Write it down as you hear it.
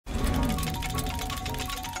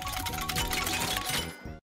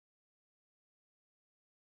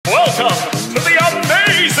Welcome to the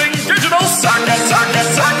amazing digital circus, circus,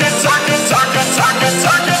 circus, circus, circus, circus,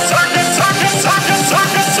 circus, circus, circus, circus, circus,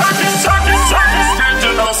 circus, circus, circus,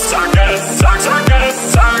 digital circus, circus, circus,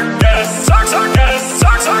 circus, circus, circus,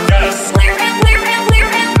 circus. Where am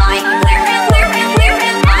I?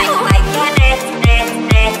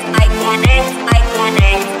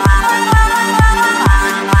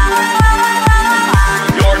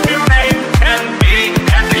 Your new name can be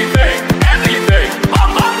anything, anything.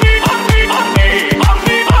 Pomni, Pomni, Pomni,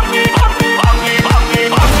 Pomni, Pomni, Pomni, Pomni, Pomni,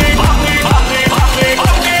 Pomni, Pomni, Pomni, Pomni, Pomni,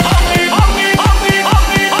 Pomni, Pomni, Pomni,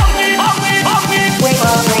 Pomni, Pomni, Pomni, Pomni.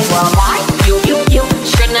 Why? You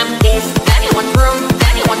shouldn't have this. Anyone's room.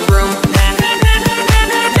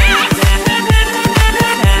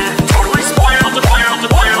 Totally spoiled, spoiled,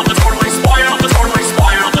 spoiled, totally spoiled, totally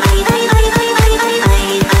spoiled.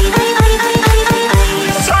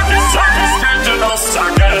 Circus, circus, digital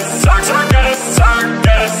circus, circus, circus,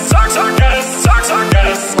 circus, circus, circus,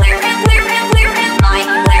 circus. Where am I?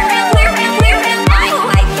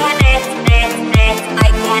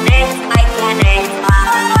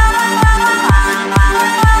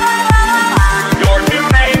 Your new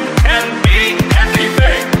name can be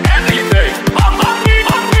anything, anything. Pomni,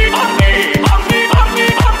 Pomni, Pomni, Pomni, Pomni,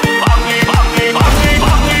 Pomni, Pomni, Pomni, Pomni,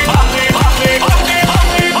 Pomni, Pomni, Pomni,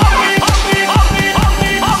 Pomni, Pomni, Pomni, Pomni,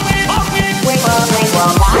 Pomni, Pomni, Pomni.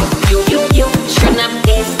 Why? You shouldn't have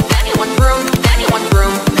this. Anyone's room.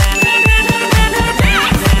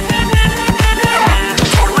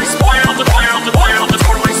 Totally spoiled, spoiled, spoiled,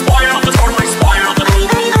 totally spoiled, totally spoiled.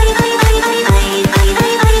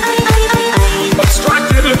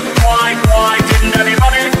 Abstracted, why didn't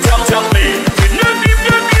anybody tell me? Didn't anybody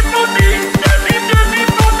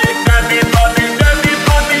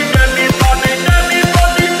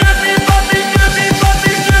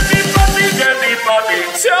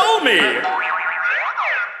tell me?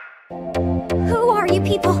 Who are you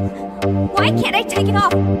people? Why can't I take it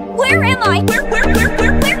off? Where am I?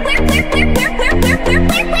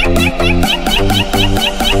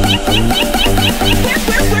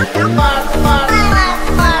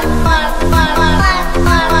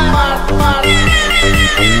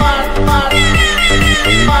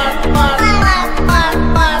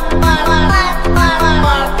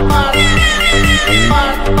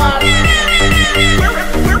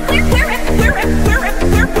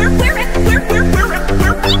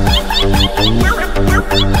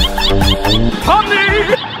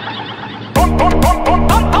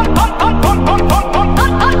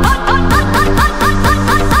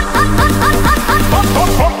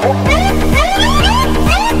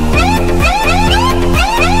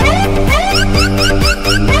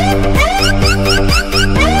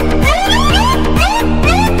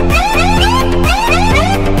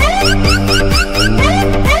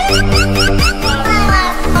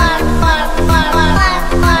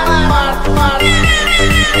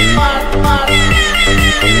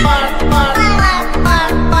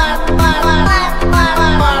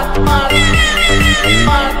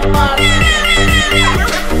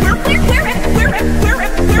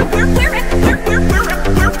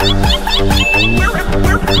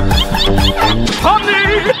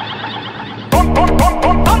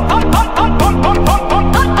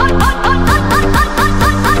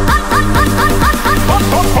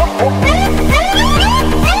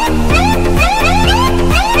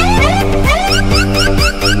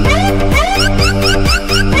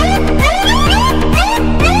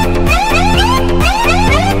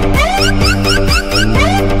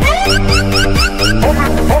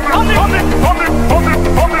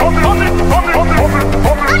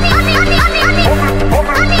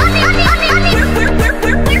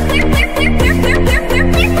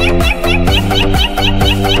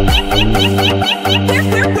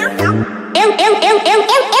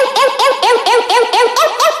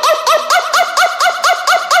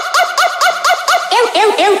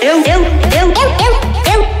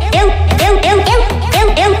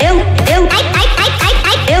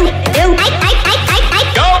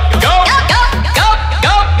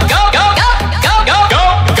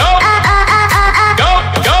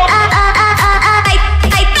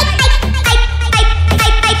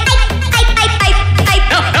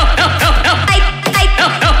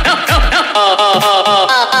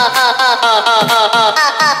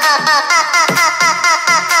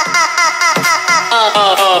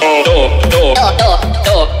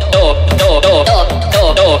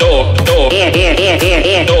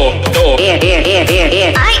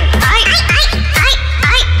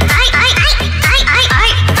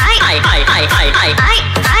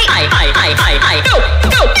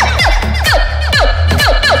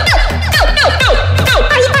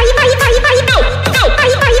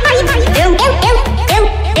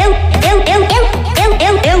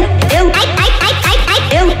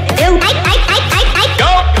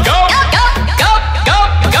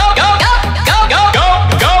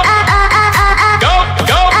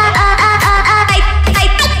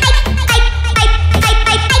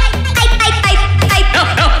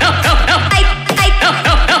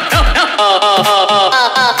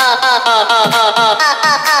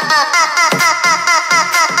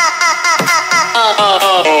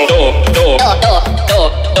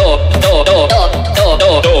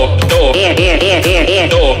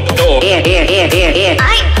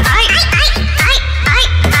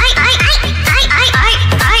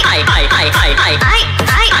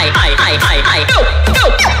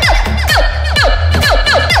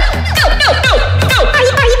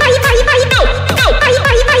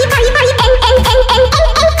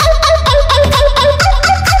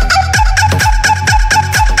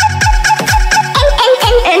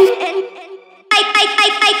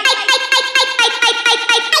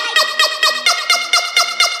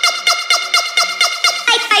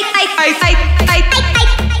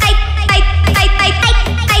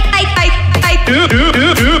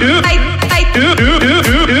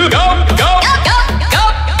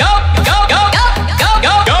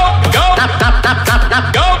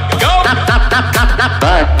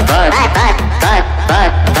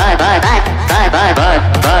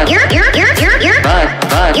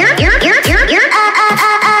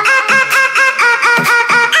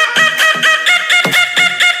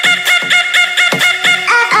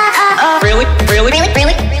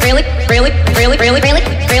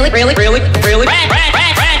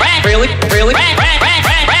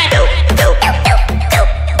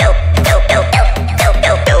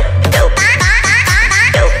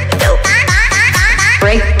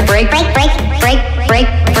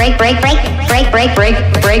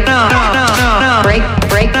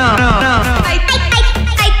 break.